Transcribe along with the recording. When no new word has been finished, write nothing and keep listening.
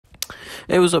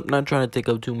Hey, what's up? Not trying to take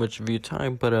up too much of your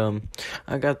time, but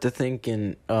I got to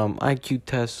thinking, IQ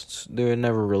tests, they're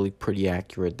never really pretty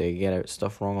accurate. They get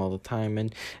stuff wrong all the time,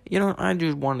 and I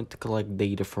just wanted to collect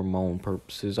data for my own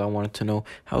purposes. I wanted to know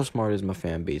how smart is my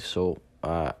fan base. So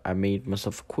I made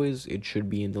myself a quiz. It should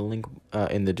be in the link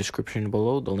in the description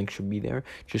below. The link should be there.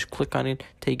 Just click on it,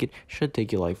 take it. Should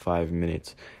take you like 5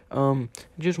 minutes.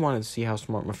 Just wanted to see how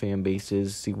smart my fan base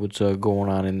is, see what's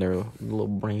going on in their little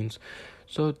brains.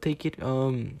 So take it.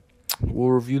 We'll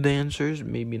review the answers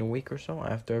maybe in a week or so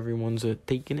after everyone's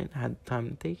taken it, had time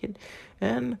to take it,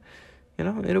 and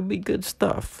it'll be good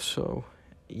stuff. So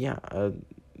yeah,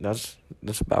 that's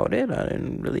about it. I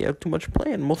didn't really have too much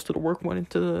planned. Most of the work went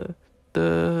into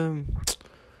the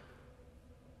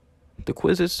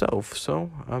quiz itself.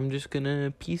 So I'm just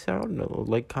gonna peace out.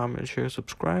 Like, comment, share,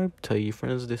 subscribe. Tell your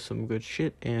friends there's some good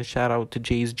shit, and shout out to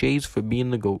Jay's for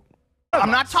being the GOAT. I'm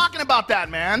not talking about that,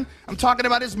 man. I'm talking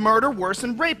about his murder worse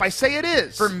than rape. I say it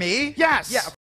is. For me? Yes. Yeah.